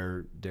to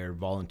their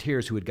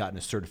volunteers who had gotten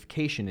a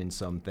certification in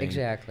something.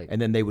 Exactly.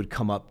 And then they would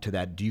come up to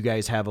that. Do you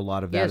guys have a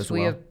lot of that as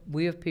well? Yes,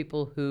 we have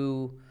people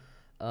who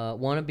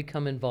want to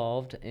become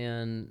involved,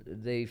 and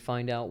they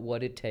find out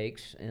what it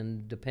takes,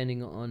 and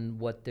depending on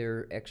what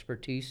their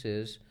expertise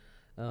is,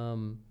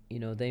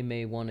 they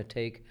may want to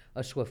take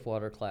a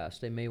swiftwater class.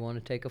 They may want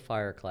to take a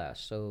fire class.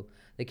 So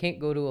they can't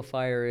go to a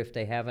fire if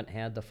they haven't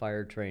had the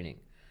fire training.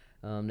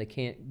 They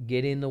can't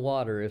get in the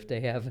water if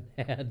they haven't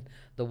had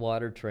the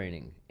water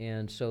training.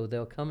 And so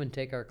they'll come and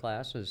take our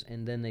classes,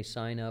 and then they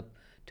sign up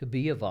to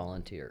be a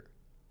volunteer.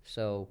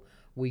 So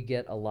we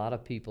get a lot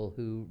of people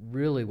who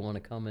really want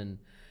to come and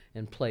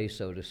play,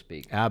 so to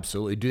speak.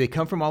 Absolutely. Do they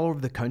come from all over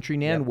the country,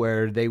 Nan, Yep.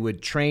 where they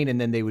would train and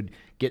then they would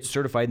get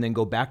certified and then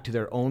go back to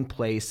their own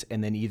place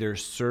and then either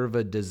serve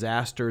a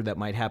disaster that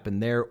might happen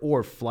there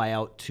or fly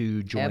out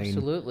to join?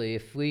 Absolutely.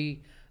 If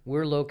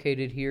we're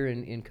located here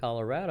in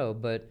Colorado,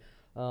 but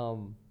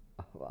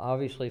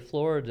obviously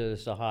Florida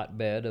is a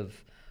hotbed of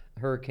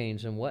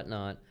hurricanes and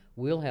whatnot.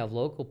 We'll have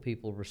local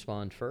people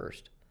respond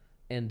first,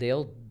 and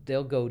they'll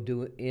go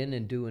do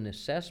an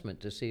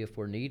assessment to see if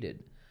we're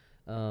needed.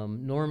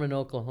 Norman,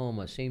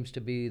 Oklahoma seems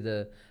to be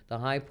the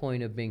high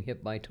point of being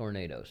hit by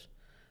tornadoes.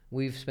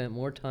 We've spent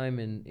more time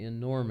in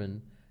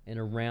Norman and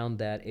around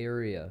that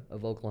area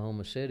of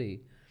Oklahoma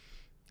City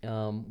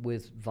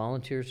with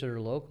volunteers that are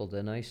local.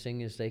 The nice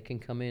thing is they can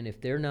come in. If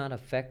they're not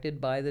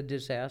affected by the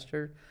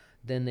disaster,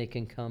 then they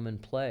can come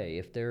and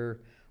play.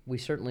 We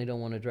certainly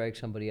don't want to drag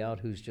somebody out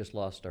who's just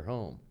lost their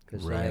home,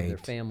 because they have their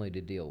Right. family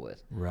to deal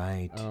with.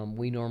 Right.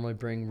 We normally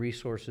bring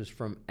resources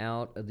from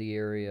out of the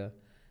area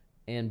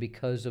And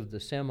because of the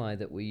semi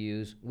that we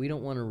use, we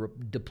don't want to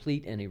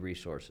deplete any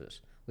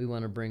resources. We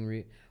want to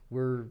bring,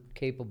 we're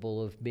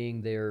capable of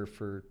being there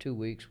for 2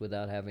 weeks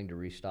without having to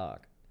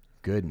restock.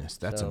 Goodness,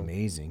 that's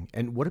amazing.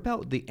 And what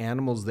about the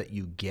animals that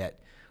you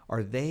get?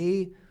 Are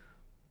they,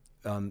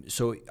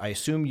 so I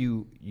assume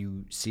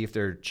you see if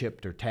they're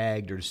chipped or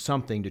tagged or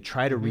something to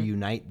try to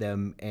reunite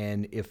them.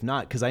 And if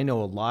not, because I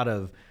know a lot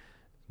of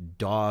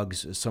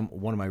dogs,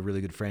 one of my really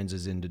good friends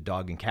is into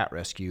dog and cat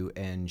rescue,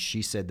 and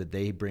she said that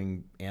they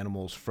bring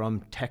animals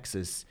from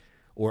Texas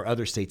or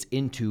other states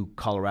into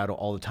Colorado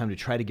all the time to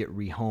try to get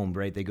rehomed,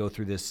 right? They go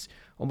through this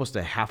almost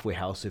a halfway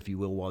house, if you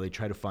will, while they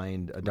try to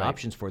find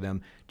adoptions for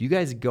them. Do you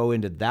guys go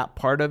into that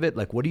part of it?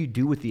 Like, what do you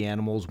do with the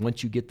animals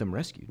once you get them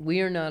rescued? We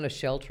are not a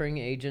sheltering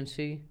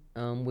agency.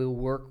 We'll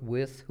work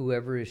with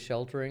whoever is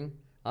sheltering.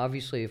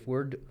 Obviously, if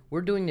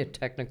we're doing a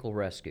technical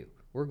rescue,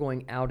 we're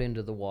going out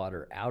into the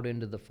water, out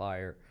into the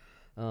fire,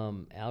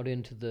 out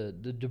into the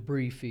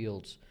debris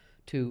fields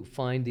to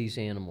find these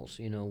animals.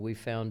 You know, we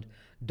found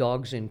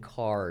dogs in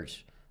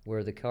cars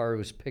where the car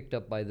was picked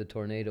up by the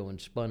tornado and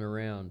spun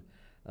around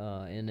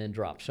and then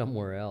dropped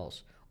somewhere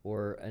else,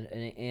 or an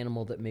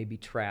animal that may be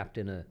trapped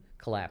in a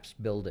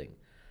collapsed building.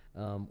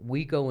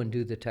 We go and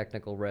do the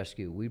technical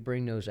rescue. We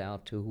bring those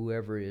out to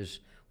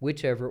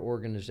whichever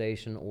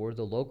organization or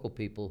the local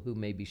people who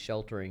may be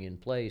sheltering in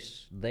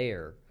place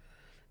there.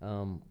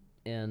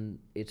 And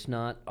it's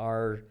not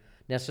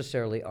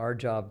necessarily our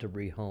job to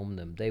rehome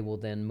them. They will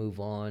then move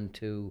on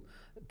to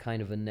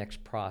kind of a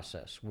next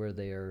process where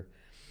they are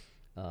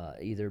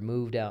either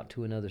moved out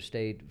to another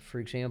state. For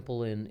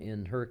example,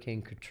 in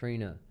Hurricane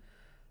Katrina,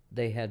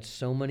 they had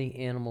so many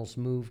animals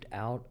moved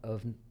out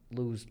of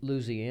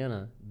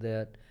Louisiana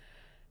that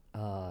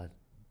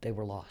they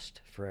were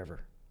lost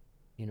forever.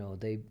 You know,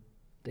 they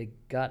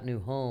got new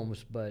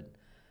homes, but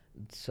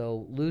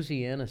so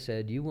Louisiana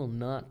said, you will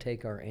not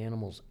take our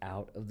animals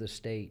out of the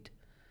state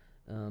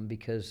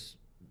because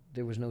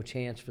there was no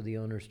chance for the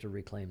owners to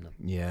reclaim them.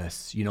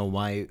 Yes. You know,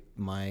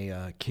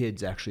 my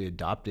kids actually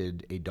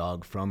adopted a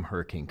dog from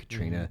Hurricane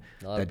Katrina.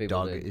 That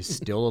dog is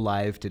still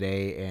alive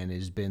today and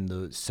has been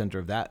the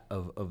center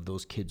of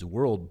those kids'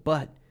 world.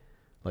 But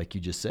like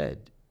you just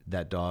said,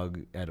 that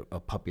dog, a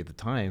puppy at the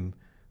time,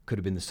 could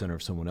have been the center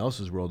of someone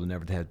else's world and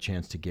never had a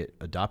chance to get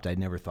adopted. I'd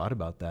never thought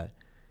about that.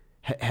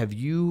 Have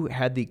you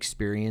had the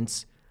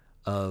experience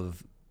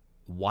of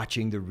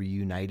watching the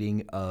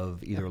reuniting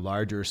of either a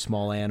large or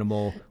small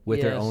animal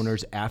with their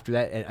owners after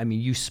that? I mean,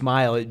 you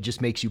smile. It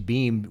just makes you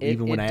beam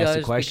even when I ask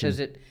the question.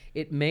 Because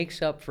it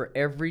makes up for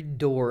every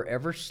door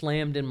ever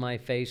slammed in my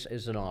face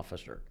as an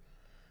officer.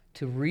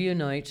 To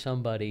reunite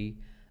somebody,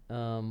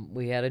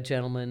 we had a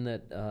gentleman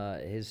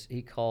that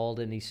he called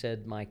and he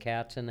said, my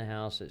cat's in the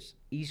house. It's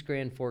East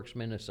Grand Forks,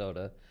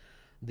 Minnesota.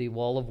 The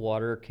wall of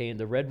water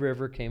the Red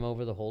River came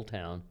over the whole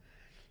town.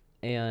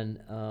 And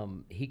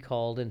he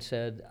called and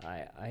said,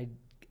 I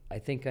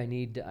think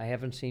I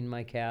haven't seen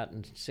my cat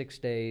in 6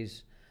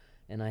 days,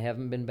 and I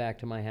haven't been back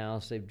to my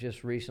house. They've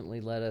just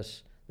recently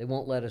they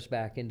won't let us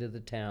back into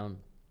the town.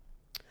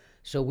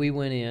 So we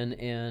went in,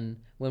 and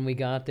when we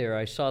got there,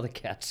 I saw the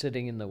cat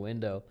sitting in the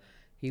window.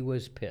 He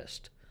was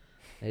pissed.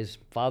 His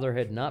father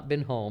had not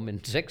been home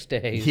in 6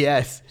 days.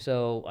 Yes.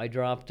 So I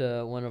dropped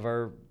one of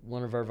our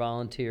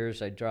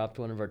volunteers. I dropped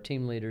one of our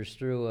team leaders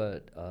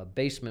through a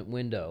basement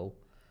window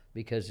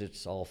because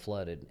it's all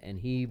flooded. And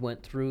he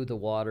went through the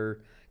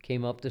water,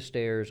 came up the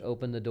stairs,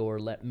 opened the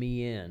door, let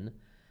me in.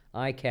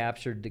 I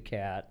captured the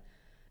cat,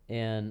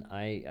 and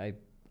I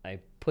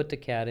put the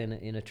cat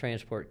in a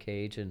transport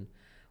cage, and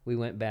we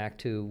went back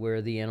to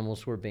where the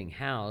animals were being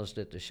housed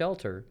at the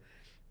shelter.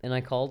 And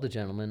I called the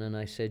gentleman, and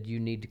I said, you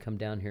need to come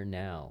down here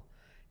now.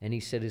 And he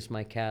said, is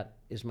my cat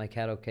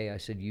okay? I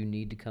said, you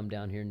need to come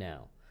down here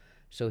now.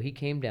 So he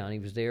came down. He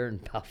was there in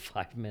about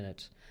 5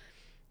 minutes.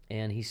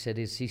 And he said,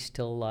 is he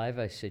still alive?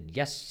 I said,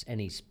 yes, and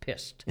he's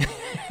pissed.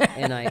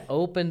 And I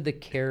opened the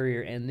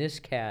carrier, and this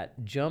cat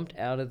jumped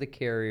out of the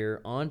carrier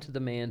onto the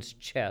man's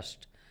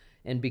chest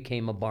and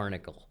became a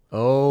barnacle.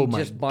 Oh, my goodness.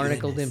 He just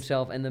barnacled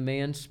himself, and the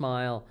man's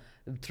smile,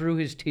 through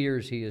his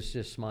tears, he is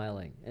just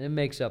smiling. And it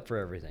makes up for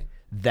everything.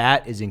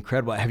 That is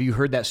incredible. Have you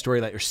heard that story,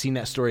 or seen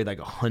that story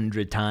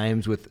 100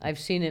 times? I've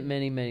seen it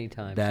many, many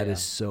times. That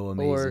is so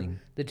amazing.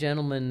 Or the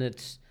gentleman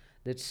that's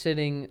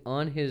sitting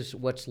on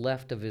what's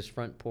left of his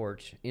front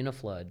porch in a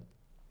flood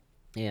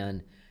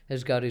and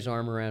has got his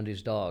arm around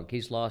his dog.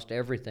 He's lost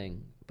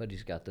everything, but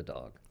he's got the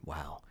dog.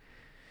 Wow.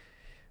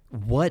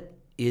 What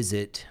is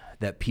it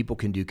that people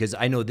can do? Because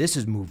I know this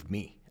has moved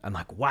me. I'm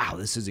like, wow,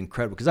 this is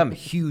incredible. Because I'm a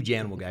huge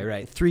animal guy,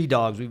 right? 3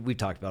 dogs. We've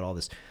talked about all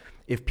this.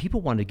 If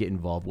people want to get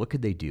involved, what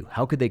could they do?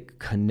 How could they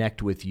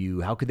connect with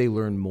you? How could they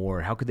learn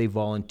more? How could they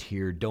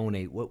volunteer,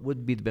 donate? What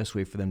would be the best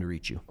way for them to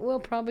reach you? Well,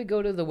 probably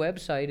go to the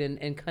website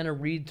and kind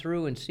of read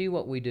through and see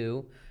what we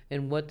do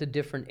and what the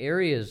different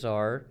areas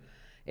are.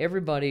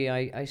 Everybody,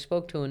 I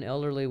spoke to an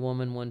elderly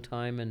woman one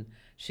time, and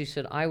she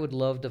said, I would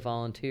love to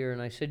volunteer.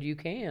 And I said, you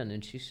can.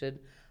 And she said,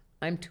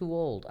 I'm too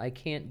old. I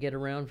can't get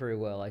around very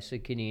well. I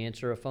said, can you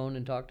answer a phone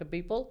and talk to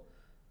people?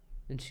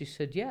 And she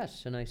said,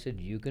 yes. And I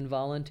said, you can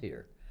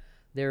volunteer.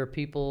 There are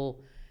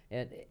people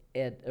at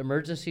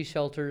emergency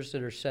shelters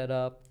that are set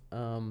up.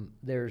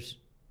 There's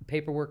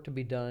paperwork to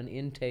be done,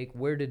 intake,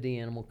 where did the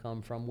animal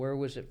come from, where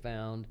was it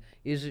found,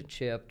 is it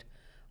chipped,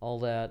 all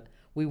that.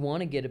 We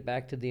want to get it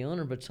back to the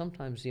owner, but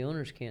sometimes the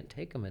owners can't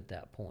take them at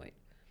that point.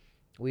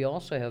 We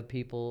also have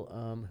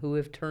people who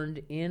have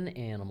turned in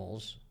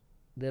animals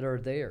that are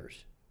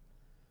theirs,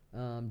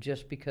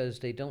 just because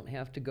they don't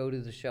have to go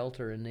to the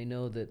shelter and they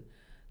know that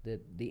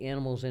the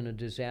animals in a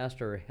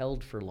disaster are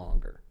held for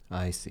longer.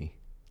 I see.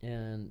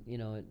 And,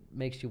 it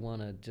makes you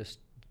want to just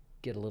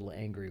get a little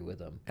angry with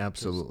them.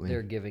 Absolutely.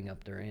 They're giving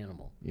up their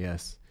animal.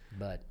 Yes.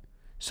 But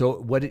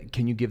so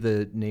can you give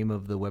the name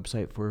of the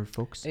website for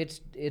folks?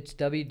 It's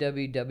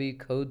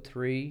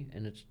www.code3,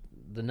 and it's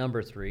the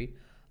number 3,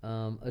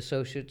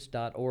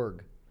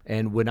 associates.org.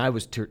 And when I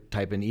was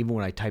typing, even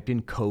when I typed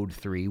in code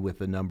 3 with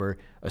the number,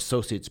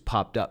 Associates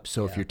popped up.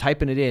 So if you're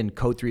typing it in,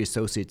 Code 3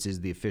 Associates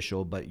is the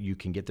official, but you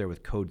can get there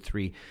with code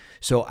 3.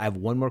 So I have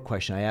one more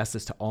question. I asked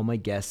this to all my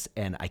guests,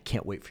 and I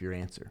can't wait for your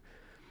answer.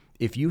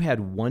 If you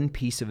had one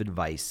piece of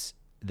advice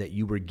that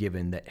you were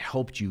given that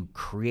helped you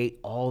create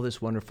all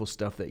this wonderful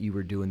stuff that you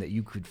were doing, that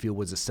you could feel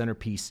was a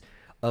centerpiece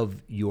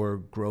of your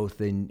growth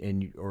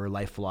and or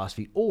life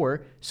philosophy,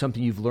 or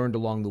something you've learned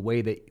along the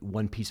way, that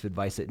one piece of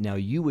advice that now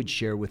you would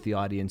share with the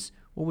audience,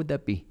 what would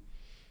that be?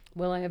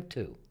 Well, I have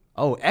 2.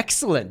 Oh,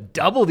 excellent.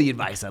 Double the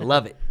advice. I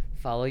love it.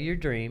 Follow your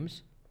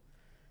dreams,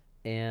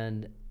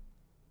 and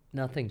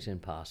nothing's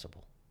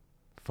impossible.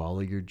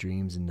 Follow your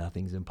dreams and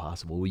nothing's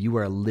impossible. Well, you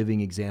are a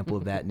living example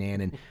of that,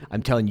 Nan, and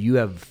I'm telling you, you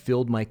have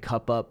filled my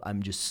cup up.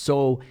 I'm just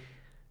so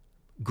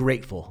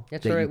grateful.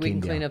 That's that all right. you We came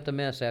can clean down. up the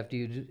mess after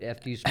you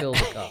spill the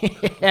cup.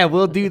 Yeah,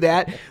 we'll do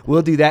that.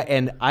 We'll do that.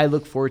 And I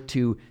look forward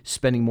to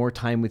spending more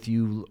time with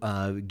you,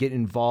 getting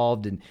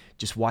involved, and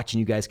just watching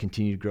you guys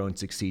continue to grow and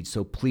succeed.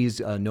 So please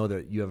know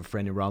that you have a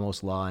friend in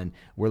Ramos Law, and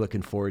we're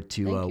looking forward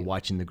to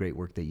watching the great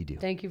work that you do.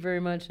 Thank you very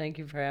much. Thank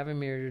you for having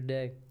me here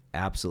today.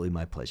 Absolutely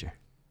my pleasure.